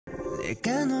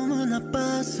내가 너무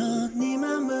나빠서 네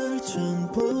맘을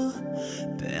전부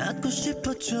빼앗고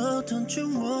싶어져. Don't you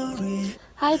worry.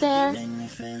 Hi there!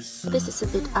 This is a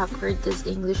bit awkward because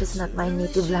English is not my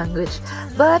native language,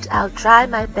 but I'll try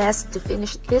my best to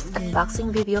finish this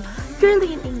unboxing video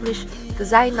purely in English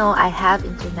because I know I have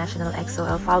international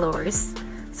XOL followers.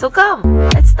 So come,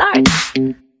 let's start!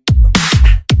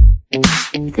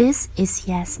 This is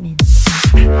Yasmin.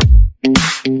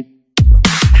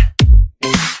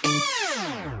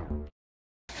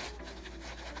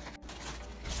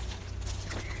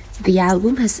 The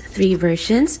album has 3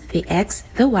 versions, the X,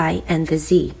 the Y, and the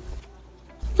Z,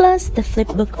 plus the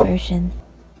flipbook version.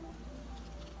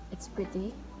 It's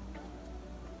pretty.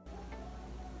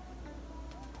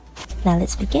 Now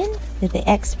let's begin with the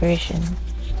X version.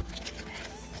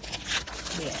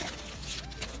 Yeah.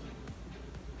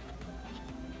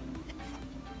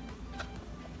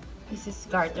 This is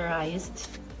garterized.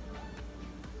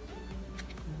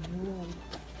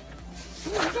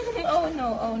 Oh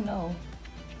no, oh no.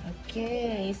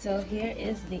 Okay, so here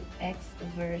is the X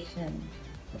version.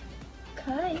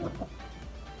 Kind.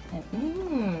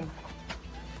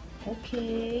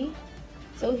 Okay.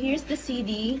 So here's the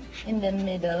CD in the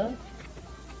middle.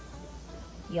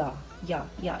 Yeah.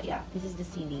 This is the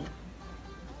CD.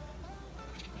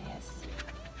 Yes.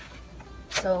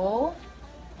 So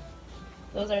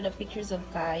those are the pictures of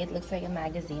Kai. It looks like a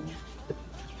magazine.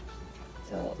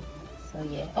 So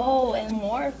yeah. Oh, and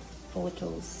more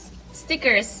photos.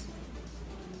 Stickers.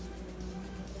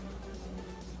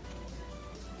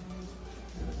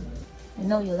 I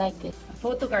know you like it. A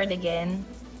photo card again.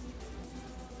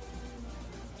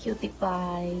 Cutie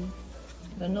pie.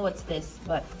 Don't know what's this,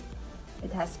 but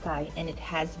it has Kai and it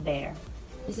has bear.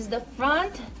 This is the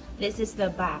front. This is the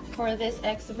back. For this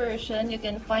X version, you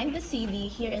can find the CD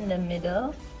here in the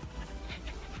middle.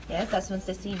 Yes, that's what's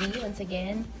the CD once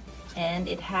again. And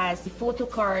it has the photo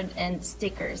card and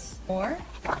stickers. Or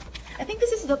I think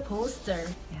this is the poster.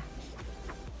 Yeah.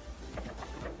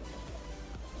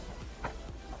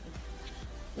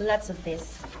 Lots of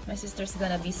this. My sister's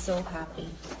gonna be so happy.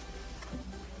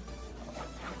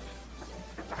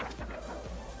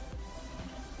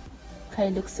 Kai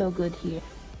looks so good here.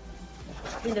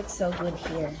 He looks so good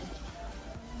here.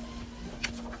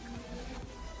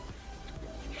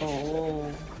 Oh.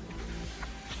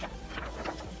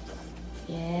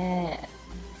 Yeah.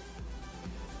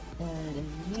 And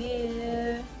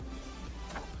here.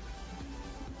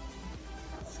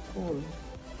 It's cool.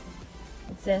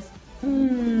 It says,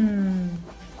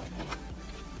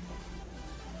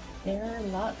 There are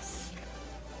lots.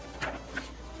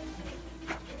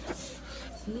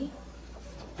 See?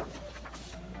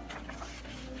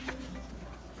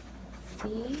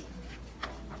 See?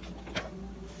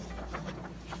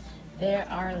 There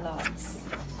are lots.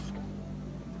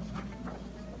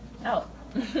 Oh,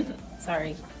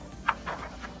 sorry.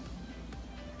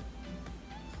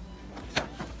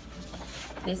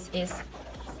 This is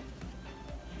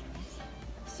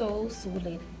so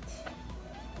sulit.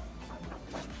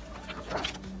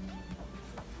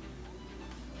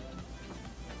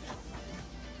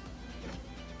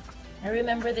 I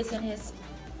remember this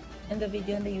in the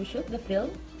video in the YouTube, the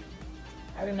film.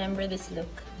 I remember this look.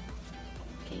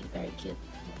 Okay, very cute.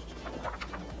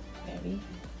 Very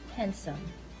handsome.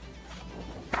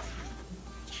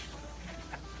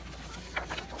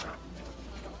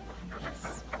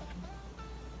 Yes.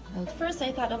 Well, first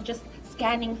I thought of just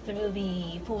scanning through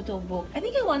the photo book. I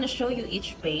think I want to show you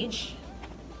each page.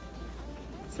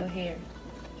 So here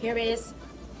is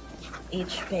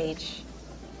each page.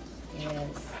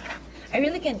 Yes. I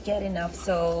really can't get enough,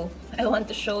 so I want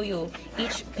to show you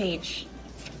each page.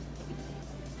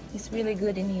 It's really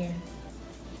good in here.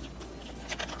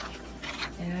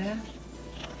 Yeah.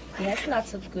 He has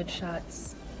lots of good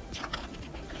shots.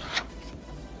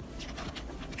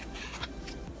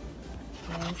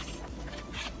 Yes.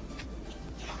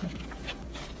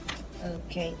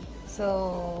 Okay,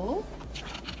 so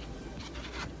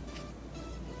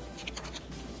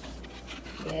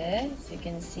yes, you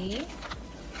can see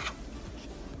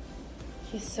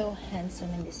he's so handsome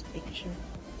in this picture.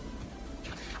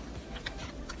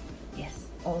 Yes,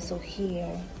 also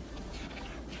here.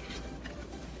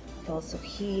 Also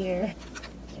here.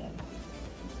 Yeah.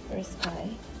 First guy.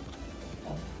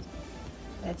 Oh,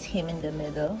 that's him in the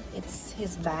middle. It's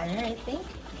his banner, I think.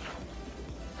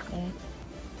 Yeah.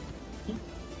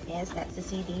 Yes, that's the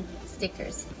CD.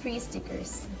 Stickers. Free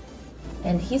stickers.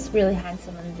 And he's really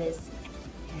handsome on this.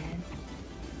 And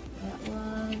that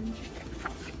one.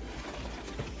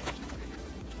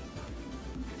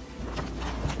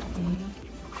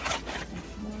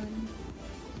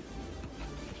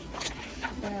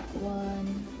 That that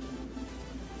one,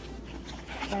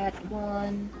 that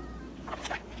one.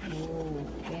 Oh,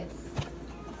 yes.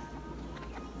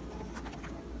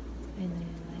 I know you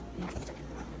like this.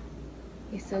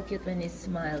 He's so cute when he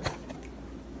smiles.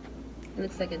 He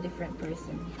looks like a different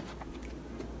person.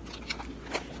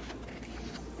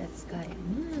 That sky.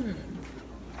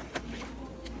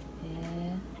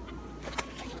 Yeah.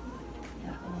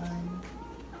 That one.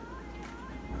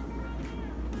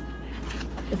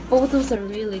 The photos are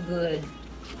really good.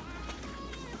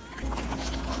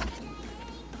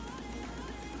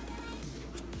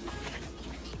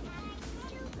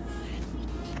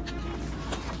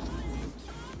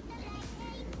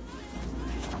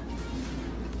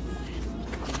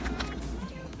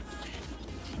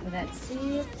 So that's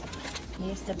it.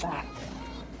 Here's the back.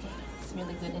 Okay, it's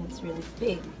really good and it's really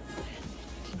big.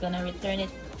 I'm gonna return it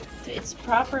to its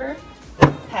proper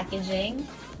packaging.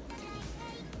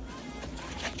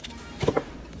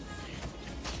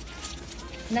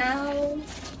 Now,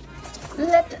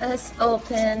 let us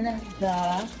open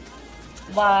the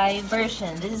Y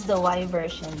version. This is the Y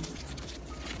version.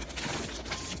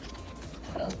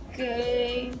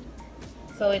 Okay.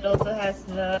 So it also has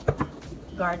the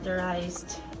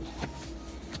garterized,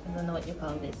 I don't know what you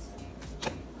call this.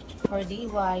 For the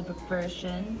Y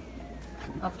version,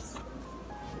 oops,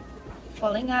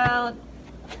 falling out.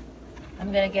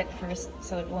 I'm gonna get first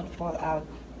so it won't fall out.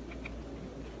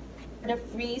 The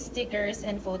free stickers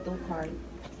and photo card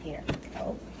here.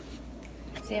 Oh,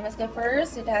 same as the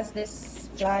first, it has this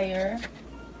flyer.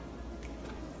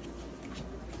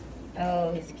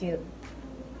 Oh, he's cute.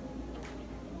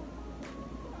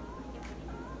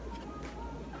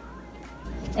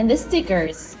 And the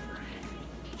stickers.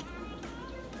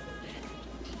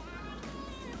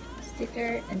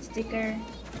 Sticker and sticker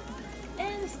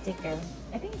and sticker.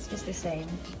 I think it's just the same.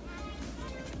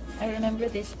 I remember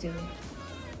this too,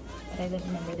 but I don't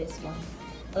remember this one.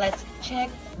 Let's check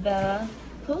the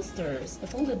posters, the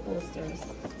folded posters.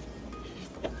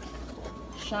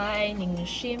 Shining,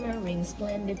 shimmering,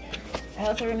 splendid. I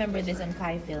also remember this on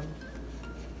Kai Film.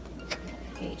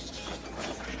 Okay,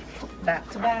 back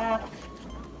to back.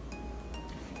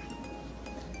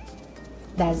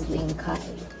 Dazzling Kai.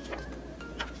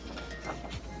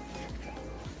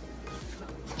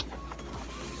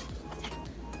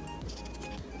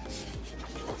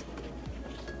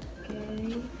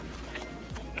 Okay.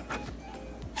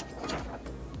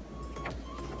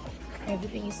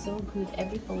 Everything is so good.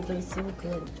 Every photo is so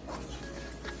good.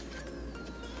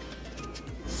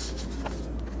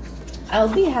 I'll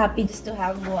be happy just to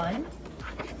have one.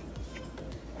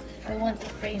 I want to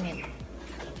frame it.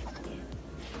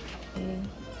 Okay.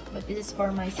 But this is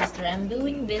for my sister. I'm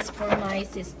doing this for my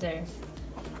sister.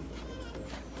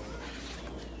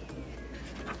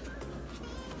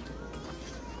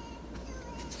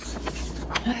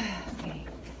 Okay.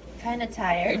 Kind of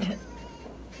tired.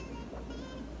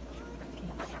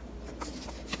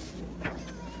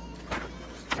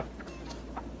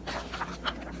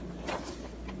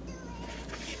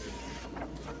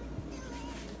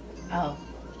 Oh,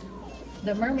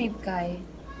 the mermaid guy.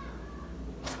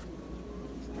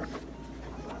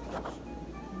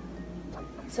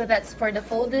 So that's for the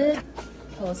folded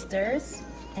posters,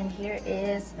 and here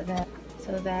is the,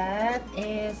 so that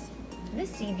is the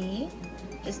CD,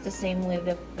 just the same with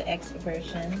the X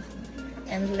version.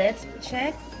 And let's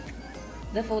check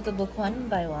the photo book one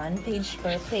by one, page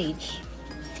per page.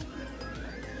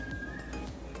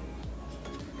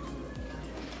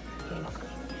 Okay.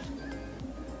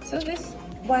 So this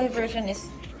Y version is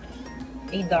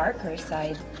a darker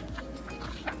side.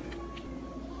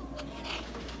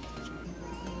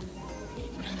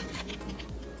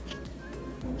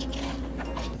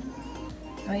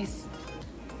 Oh,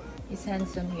 he's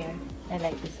handsome here. I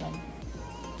like this one.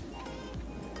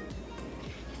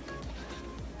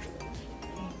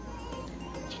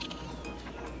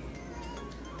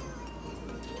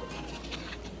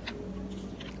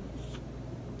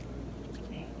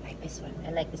 I like this one.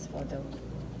 I like this photo.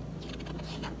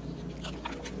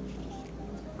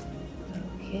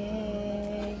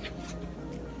 Okay.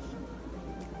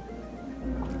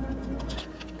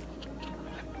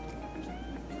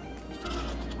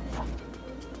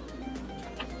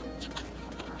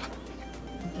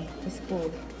 Okay, it's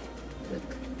cool. Look.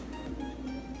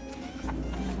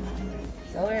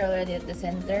 So we're already at the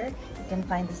center. You can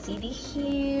find the CD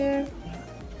here.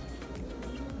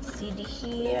 CD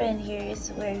here, and here is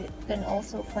where you can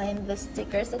also find the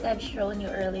stickers that I've shown you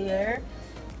earlier.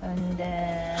 And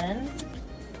then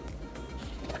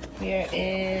here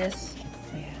is,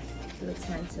 oh yeah, it looks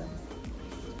handsome.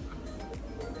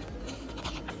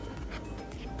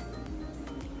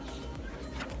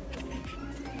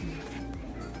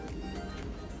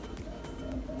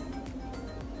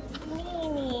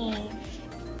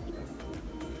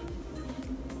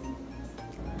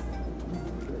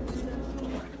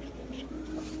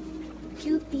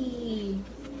 CD.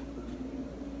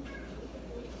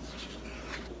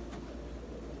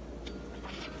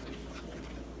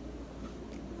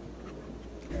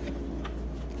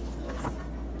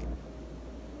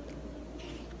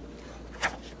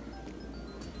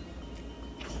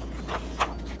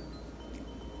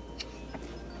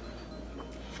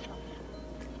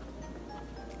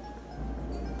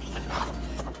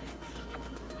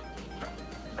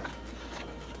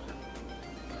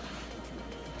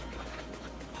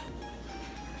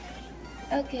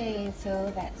 Okay,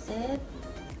 so that's it.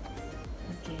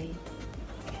 Okay.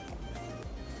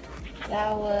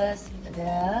 That was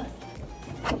the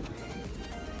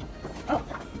oh.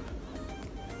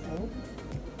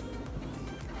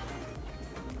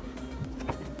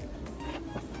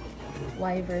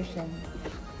 Y version.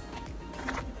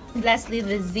 Lastly,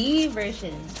 the Z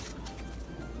version.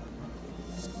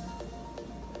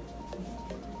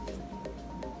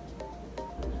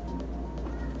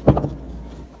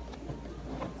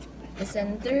 The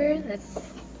center,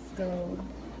 let's go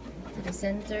to the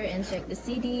center and check the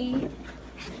CD.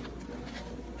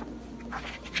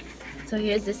 So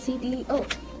here's the CD. Oh,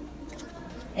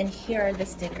 and here are the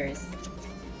stickers.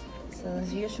 So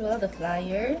as usual, the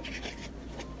flyer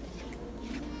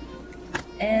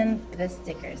and the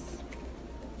stickers.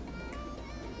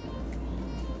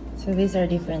 So these are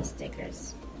different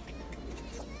stickers,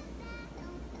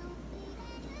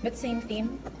 but same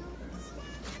theme.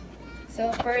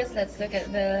 So first, let's look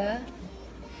at the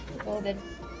folded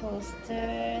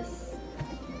posters.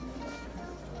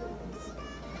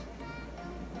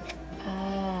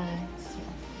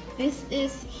 This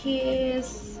is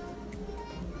his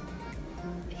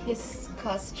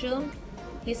costume,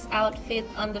 his outfit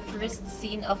on the first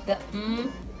scene of the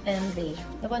MV.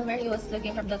 The one where he was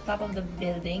looking from the top of the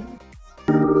building.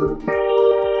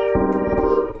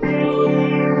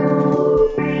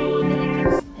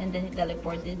 And then he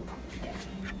teleported. Yeah.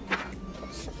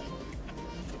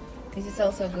 This is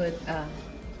also good. Yeah,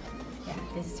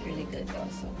 this is really good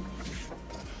also.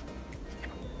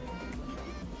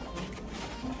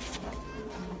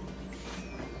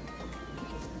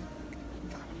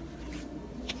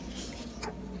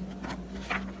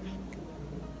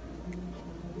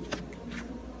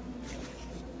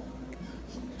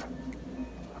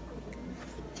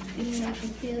 You make me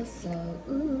feel so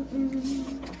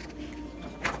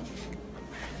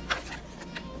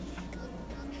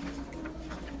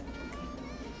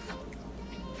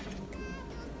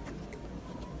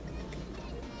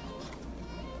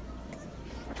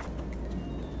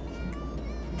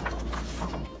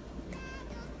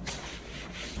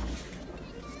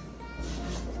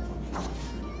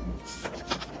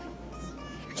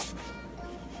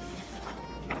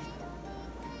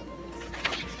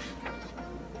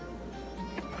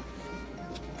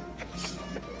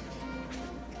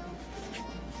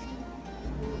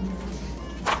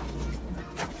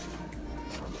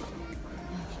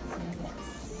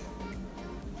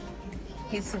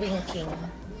He's winking.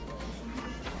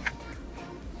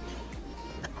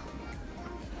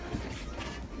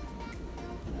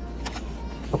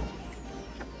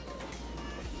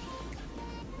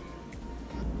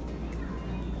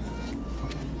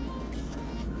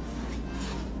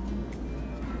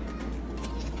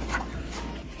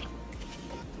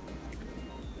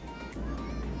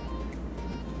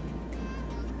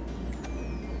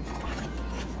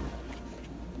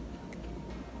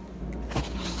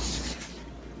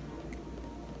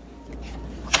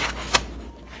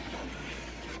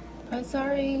 I'm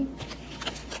sorry.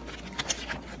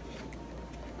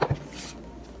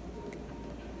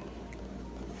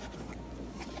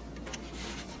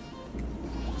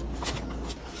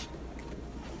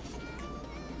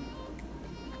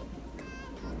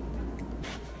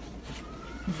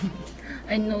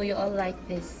 I know you all like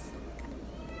this.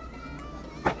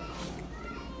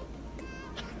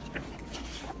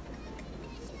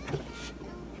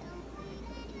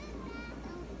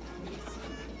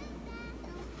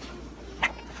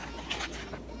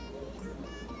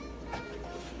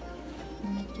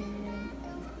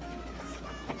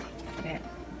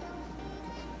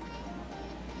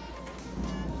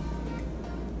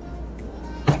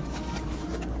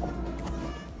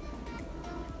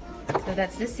 So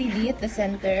that's the CD at the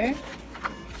center.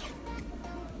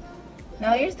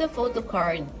 Now here's the photo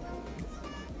card.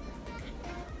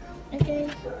 Okay.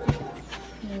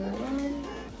 Here one.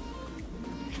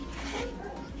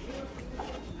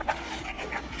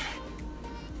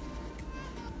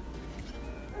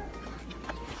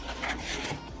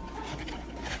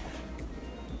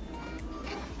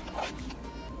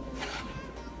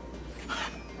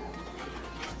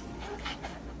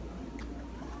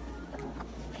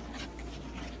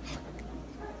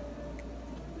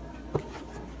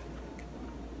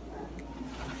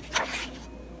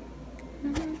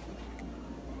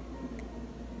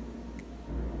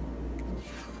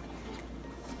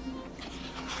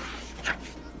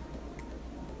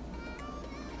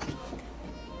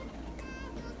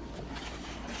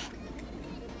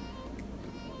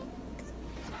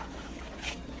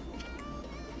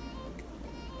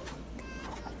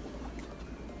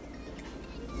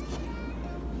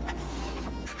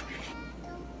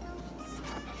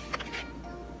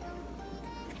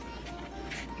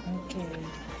 Okay.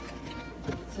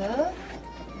 So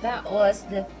that was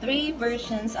the 3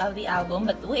 versions of the album,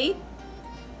 but wait,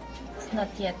 it's not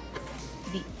yet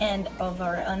the end of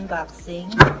our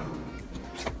unboxing.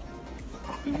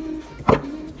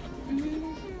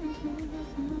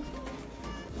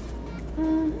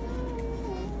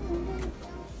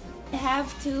 I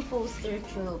have 2 poster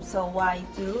tubes. So why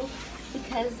 2?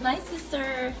 Because my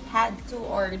sister had 2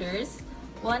 orders.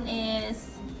 One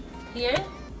is here,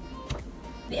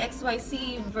 the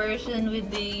XYZ version with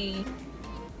the,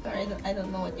 I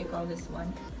don't know what you call this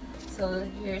one. So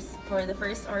here's for the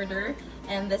first order,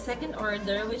 and the second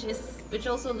order, which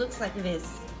also looks like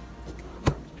this.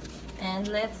 And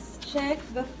let's check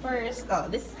the first. Oh,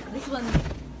 this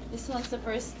one's the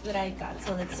first that I got.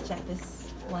 So let's check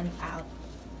this one out.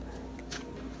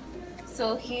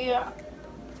 So here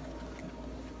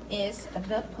is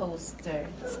the poster.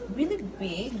 It's really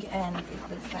big and it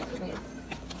looks like this.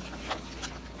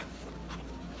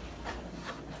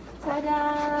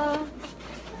 Ta-da!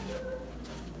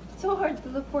 It's so hard to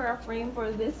look for a frame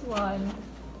for this one.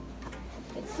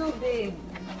 It's so big.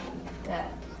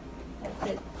 That's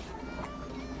it.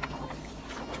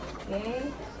 Okay.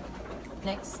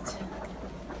 Next.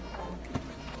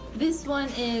 This one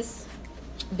is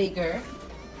bigger.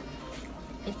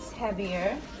 It's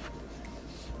heavier.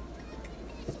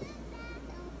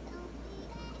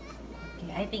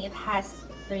 Okay, I think it has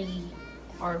 3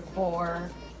 or 4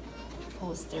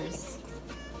 posters.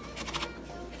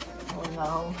 Oh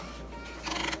no.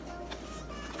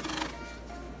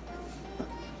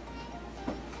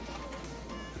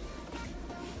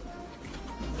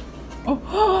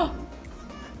 Oh!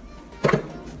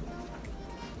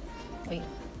 Wait.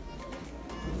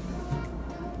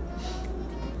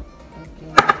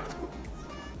 Okay.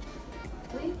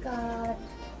 We got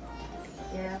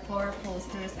 4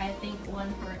 posters. I think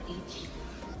 1 for each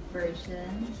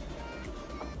version.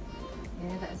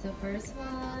 Yeah, that's the first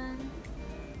one.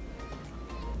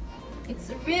 It's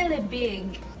really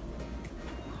big.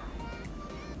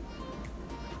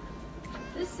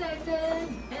 The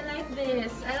second, I like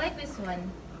this. I like this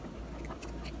one.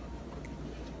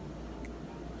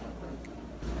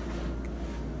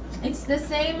 It's the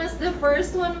same as the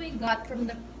first one we got from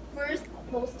the first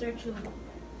poster tube.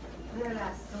 The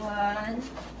last one.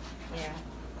 Yeah.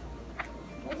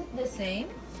 Was it the same?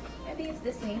 I think it's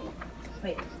the same.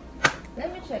 Wait.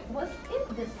 Let me check. Was it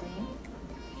the same?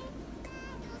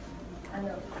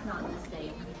 No, it's not the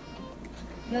same.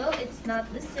 No, it's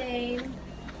not the same.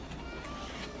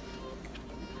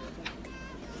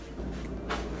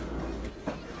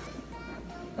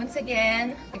 Once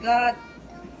again, I got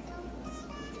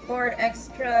 4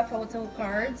 extra photo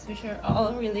cards, which are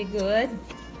all really good.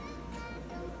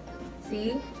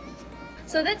 See?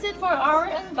 So that's it for our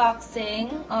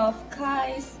unboxing of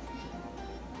Kai's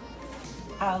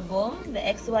album, the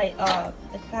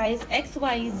Kai's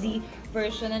XYZ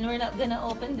version, and we're not gonna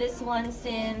open this one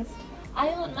since I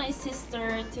want my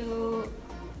sister to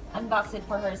unbox it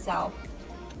for herself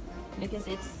because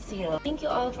it's sealed. Thank you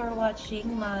all for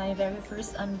watching my very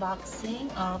first unboxing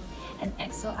of an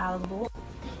EXO album.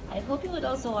 I hope you would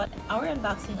also watch our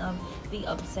unboxing of the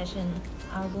Obsession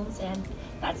albums, and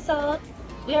that's all.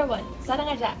 We are one. Sarang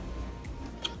aja!